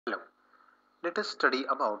Hello, let us study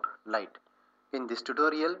about light. In this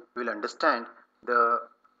tutorial, we will understand the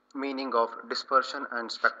meaning of dispersion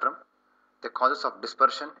and spectrum, the causes of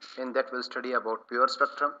dispersion. In that, we'll study about pure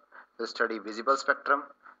spectrum, we'll study visible spectrum,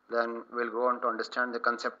 then we'll go on to understand the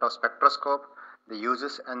concept of spectroscope, the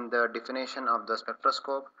uses and the definition of the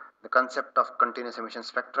spectroscope, the concept of continuous emission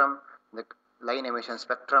spectrum, the line emission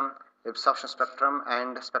spectrum, absorption spectrum,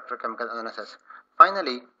 and spectrochemical analysis.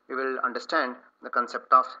 Finally, we will understand the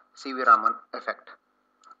concept of Raman effect.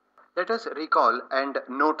 Let us recall and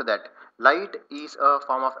note that light is a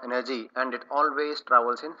form of energy and it always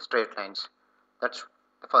travels in straight lines. That's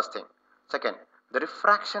the first thing. Second, the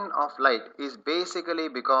refraction of light is basically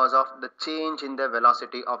because of the change in the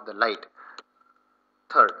velocity of the light.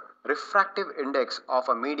 Third, refractive index of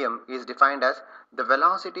a medium is defined as the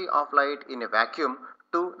velocity of light in a vacuum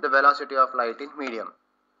to the velocity of light in medium.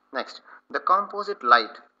 Next, the composite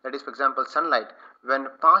light, that is for example sunlight, when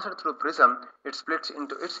passed through prism, it splits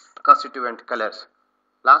into its constituent colors.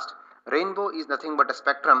 Last, rainbow is nothing but a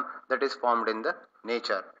spectrum that is formed in the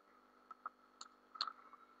nature.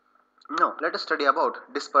 Now, let us study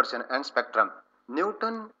about dispersion and spectrum.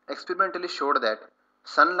 Newton experimentally showed that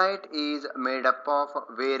sunlight is made up of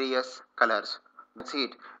various colors. You see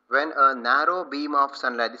it when a narrow beam of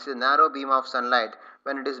sunlight, this is a narrow beam of sunlight,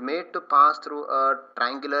 when it is made to pass through a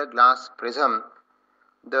triangular glass prism,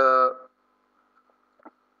 the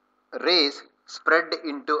rays spread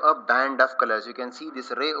into a band of colors. You can see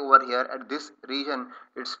this ray over here at this region,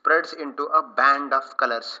 it spreads into a band of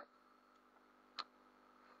colors,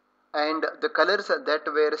 and the colors that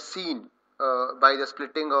were seen by the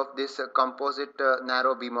splitting of this composite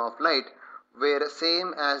narrow beam of light were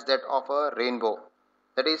same as that of a rainbow,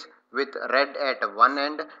 that is with red at one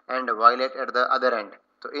end and violet at the other end.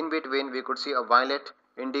 So in between we could see a violet,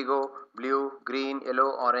 indigo, blue, green,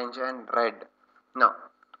 yellow, orange and red. Now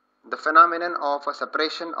the phenomenon of a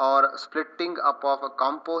separation or splitting up of a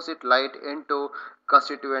composite light into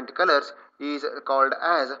constituent colors is called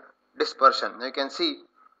as dispersion. You can see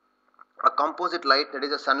a composite light, that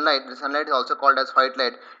is a sunlight, the sunlight is also called as white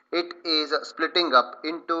light, it is splitting up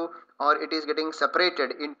into, or it is getting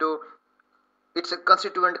separated into its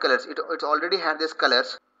constituent colors. It already had these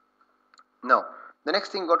colors. Now the next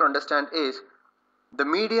thing you got to understand is the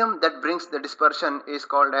medium that brings the dispersion is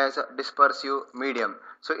called as a dispersive medium.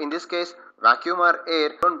 So in this case vacuum or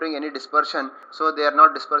air don't bring any dispersion, so they are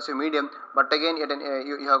not dispersive medium. But again you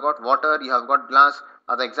have got water, you have got glass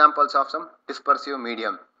are the examples of some dispersive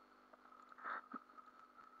medium.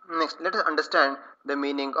 Next, let us understand the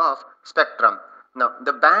meaning of spectrum. Now,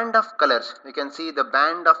 the band of colors, you can see the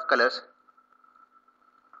band of colors.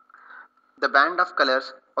 The band of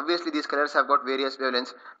colors, obviously these colors have got various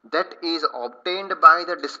wavelengths, that is obtained by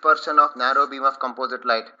the dispersion of narrow beam of composite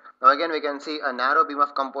light. Now again we can see a narrow beam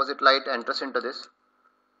of composite light enters into this.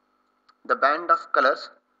 The band of colors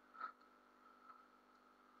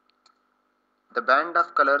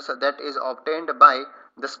that is obtained by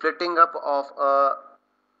the splitting up of a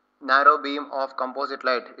narrow beam of composite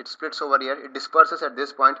light, it splits over here, it disperses at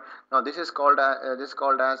this point. Now this is called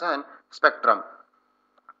as an spectrum.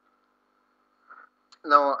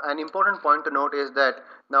 Now an important point to note is that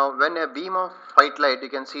now when a beam of white light, you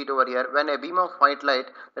can see it over here, when a beam of white light,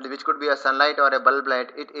 that which could be a sunlight or a bulb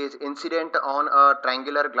light, it is incident on a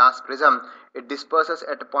triangular glass prism, it disperses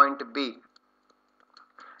at point B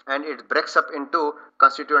and it breaks up into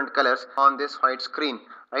constituent colors on this white screen,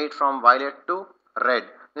 right from violet to red.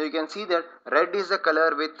 Now you can see that red is the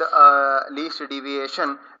color with least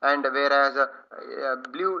deviation, and whereas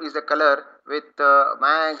blue is the color with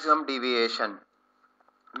maximum deviation.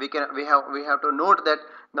 We have to note that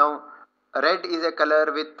now red is a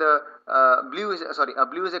color with blue is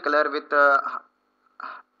a color with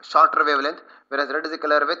shorter wavelength, whereas red is a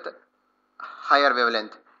color with higher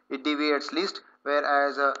wavelength. It deviates least,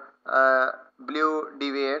 whereas blue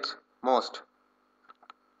deviates most.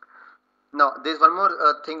 Now there is one more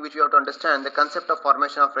thing which you have to understand, the concept of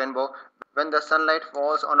formation of rainbow. When the sunlight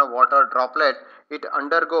falls on a water droplet, it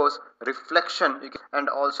undergoes reflection and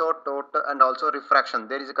also refraction.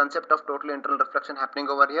 There is a concept of total internal reflection happening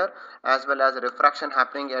over here, as well as refraction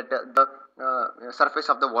happening at the surface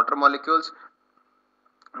of the water molecules.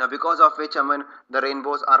 Now because of which the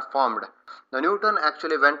rainbows are formed. Now Newton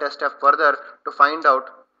actually went a step further to find out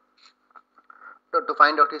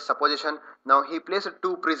his supposition. Now he placed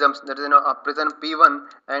two prisms, that is a prism P1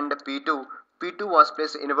 and P2. P2 was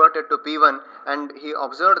placed inverted to P1, and he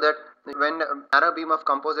observed that When a narrow beam of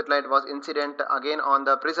composite light was incident again on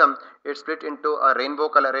the prism, it split into a rainbow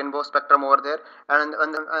color, rainbow spectrum over there. And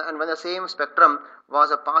when the same spectrum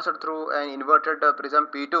was passed through an inverted prism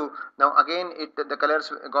P2, now again the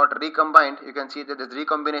colors got recombined. You can see that there's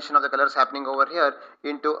recombination of the colors happening over here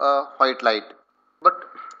into a white light. But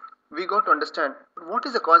we got to understand what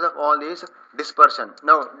is the cause of all this dispersion.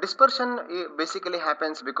 Now dispersion basically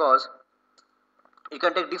happens because you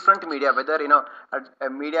can take different media, whether a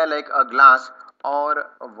media like a glass or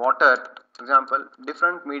water. For example,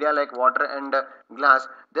 different media like water and glass,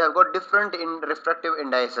 they have got different in refractive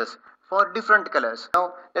indices for different colors.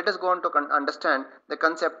 Now let us go on to understand the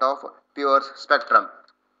concept of pure spectrum.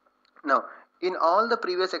 Now in all the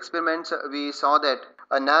previous experiments we saw that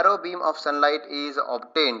a narrow beam of sunlight is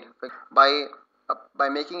obtained by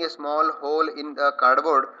making a small hole in the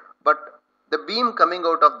cardboard, but the beam coming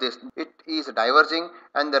out of this, it is diverging,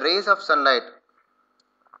 and the rays of sunlight,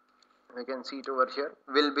 we can see it over here,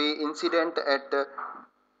 will be incident at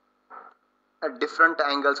different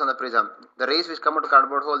angles on the prism. The rays which come out of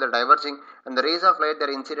cardboard hole, they're diverging, and the rays of light,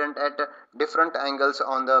 they're incident at different angles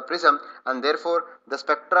on the prism, and therefore the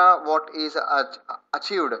spectra what is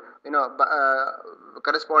achieved,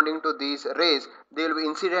 corresponding to these rays, they will be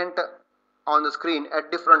incident on the screen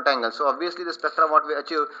at different angles. So obviously the spectra what we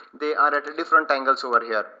achieve, they are at different angles over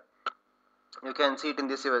here. You can see it in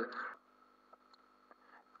this way,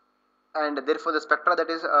 and therefore the spectra that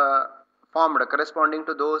is formed corresponding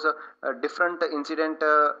to those different incident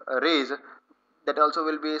rays, that also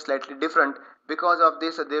will be slightly different. Because of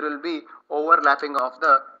this there will be overlapping of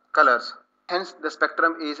the colors, hence the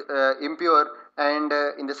spectrum is impure, and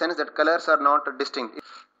in the sense that colors are not distinct.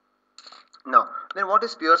 Now then what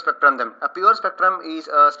is pure spectrum then? A pure spectrum is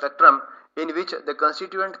a spectrum in which the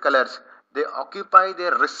constituent colors, they occupy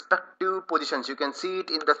their respective positions. You can see it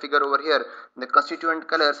in the figure over here. The constituent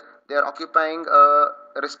colors, they are occupying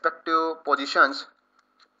respective positions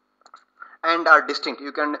and are distinct.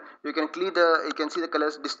 You can see the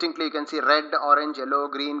colors distinctly. You can see red, orange, yellow,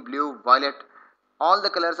 green, blue, violet. All the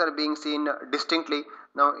colors are being seen distinctly.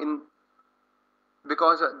 Now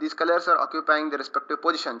because these colors are occupying the respective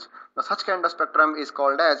positions. Now such kind of spectrum is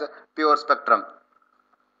called as pure spectrum.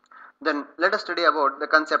 Then let us study about the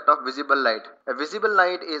concept of visible light. A visible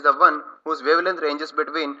light is the one whose wavelength ranges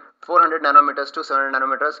between 400 nanometers to 700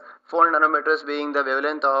 nanometers. 400 nanometers being the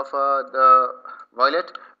wavelength of the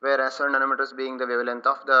violet, whereas 700 nanometers being the wavelength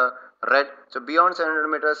of the red. So beyond 700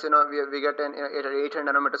 nanometers, we get at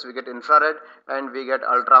 800 nanometers we get infrared, and we get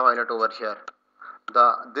ultraviolet over here.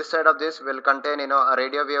 This side of this will contain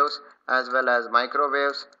radio waves as well as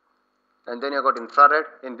microwaves. And then you have got infrared.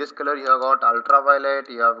 In this color you have got ultraviolet,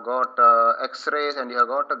 you have got X-rays, and you have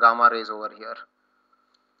got gamma rays over here,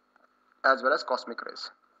 as well as cosmic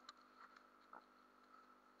rays.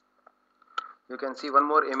 You can see one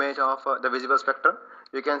more image of the visible spectrum.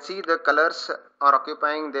 You can see the colors are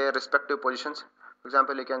occupying their respective positions. For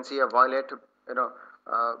example, you can see a violet,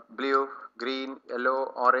 blue, green,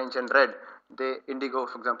 yellow, orange, and red. Indigo,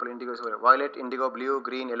 for example, indigo is violet, indigo, blue,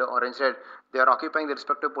 green, yellow, orange, red. They are occupying the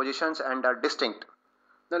respective positions and are distinct.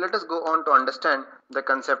 Now let us go on to understand the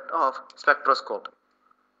concept of spectroscope.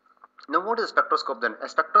 Now what is a spectroscope then? A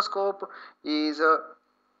spectroscope is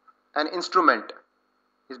an instrument,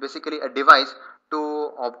 is basically a device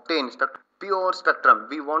to obtain pure spectrum.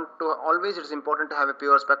 We want to always, it is important to have a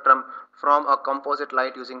pure spectrum from a composite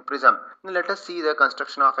light using prism. Now let us see the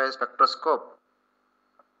construction of a spectroscope.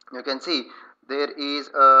 You can see there is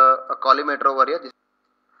a collimator over here,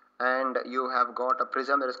 and you have got a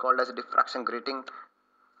prism that is called as a diffraction grating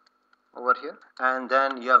over here, and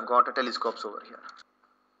then you have got a telescopes over here.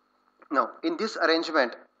 Now in this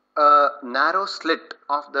arrangement, a narrow slit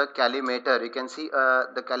of the collimator, you can see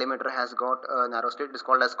the collimator has got a narrow slit. It is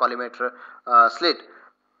called as collimator slit.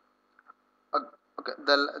 Okay,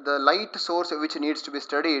 the light source which needs to be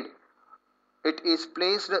studied, it is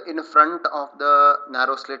placed in front of the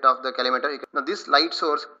narrow slit of the collimator. Now this light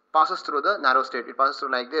source passes through the narrow slit. It passes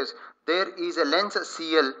through like this. There is a lens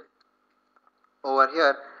CL over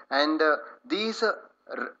here, and these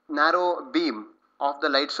narrow beam of the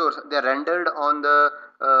light source, they are rendered on the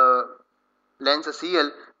lens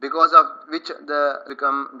CL, because of which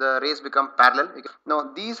the rays become parallel.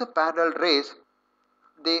 Now these parallel rays,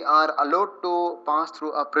 they are allowed to pass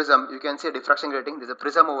through a prism. You can see a diffraction grating. There is a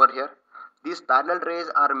prism over here. These parallel rays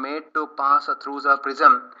are made to pass through the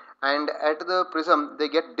prism, and at the prism they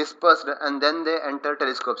get dispersed, and then they enter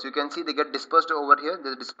telescopes. You can see they get dispersed over here.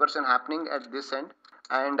 There is dispersion happening at this end,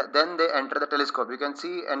 and then they enter the telescope. You can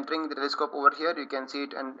see entering the telescope over here. You can see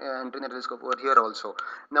it and entering the telescope over here also.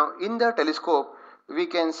 Now in the telescope, we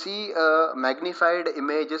can see magnified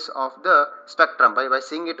images of the spectrum by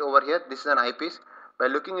seeing it over here. This is an eyepiece. By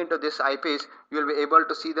looking into this eyepiece, you will be able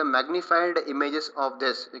to see the magnified images of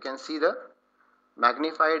this. You can see the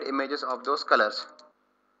magnified images of those colors.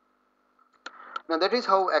 Now that is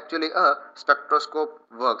how actually a spectroscope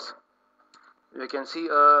works. You can see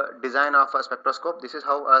a design of a spectroscope. This is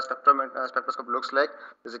how a spectroscope looks like.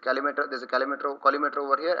 There's a collimator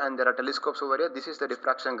over here, and there are telescopes over here. This is the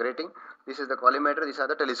diffraction grating. This is the collimator. These are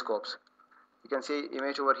the telescopes. You can see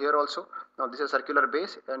image over here also. Now this is a circular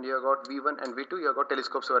base, and you have got V1 and V2. You have got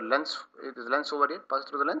telescopes over lens. It is lens over here, passes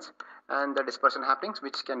through the lens, and the dispersion happenings,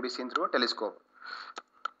 which can be seen through a telescope.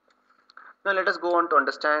 Now let us go on to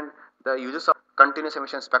understand the uses of continuous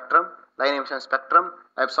emission spectrum, line emission spectrum,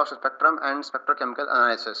 absorption spectrum, and spectrochemical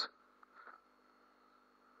analysis.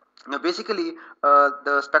 Now basically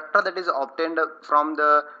the spectra that is obtained from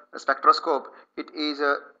the spectroscope, it is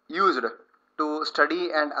used to study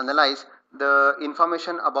and analyze the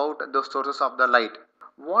information about the sources of the light.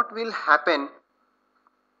 What will happen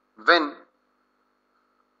when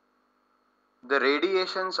the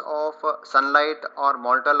radiations of sunlight or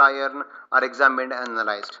molten iron are examined and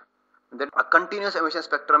analyzed? Then a continuous emission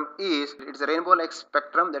spectrum is, it is a rainbow like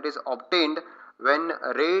spectrum that is obtained when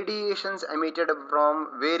radiations emitted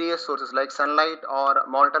from various sources like sunlight or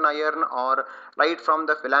molten iron or light from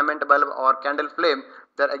the filament bulb or candle flame,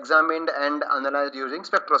 they are examined and analyzed using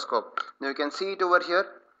spectroscope. Now you can see it over here.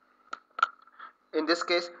 In this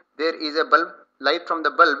case, there is a bulb. Light from the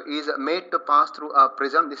bulb is made to pass through a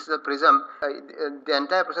prism. This is a prism. The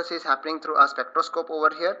entire process is happening through a spectroscope over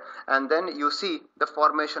here, and then you see the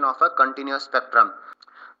formation of a continuous spectrum.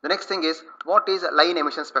 The next thing is, what is line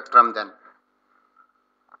emission spectrum then?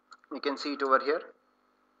 You can see it over here.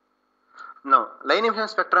 Now, line emission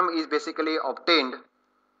spectrum is basically obtained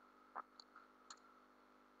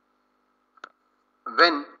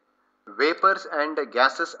when vapors and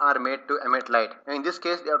gases are made to emit light. In this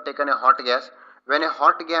case, they have taken a hot gas. When a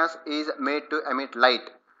hot gas is made to emit light,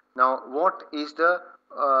 now what is the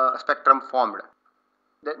spectrum formed?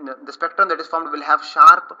 The spectrum that is formed will have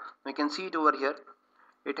sharp, you can see it over here,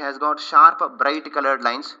 it has got sharp bright colored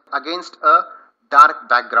lines against a dark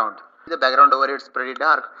background. The background over here is pretty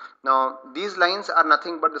dark. Now these lines are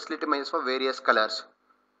nothing but the slit images for various colors.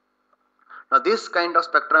 Now this kind of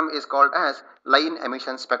spectrum is called as line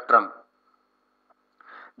emission spectrum.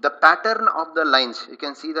 The pattern of the lines, you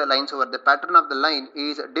can see the lines over, the pattern of the line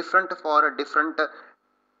is different for different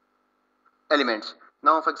elements.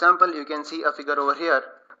 Now for example, you can see a figure over here.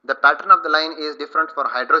 The pattern of the line is different for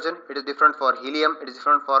hydrogen, it is different for helium, it is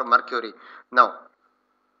different for mercury. Now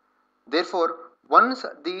therefore, once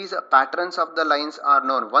these patterns of the lines are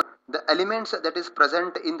known, the elements that is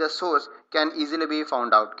present in the source can easily be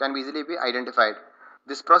found out, can easily be identified.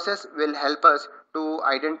 This process will help us to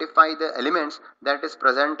identify the elements that is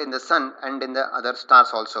present in the sun and in the other stars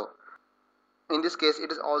also. In this case,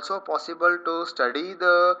 it is also possible to study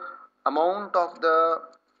the amount of the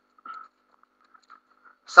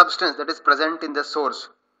substance that is present in the source.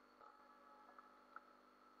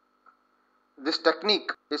 This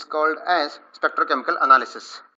technique is called as spectrochemical analysis.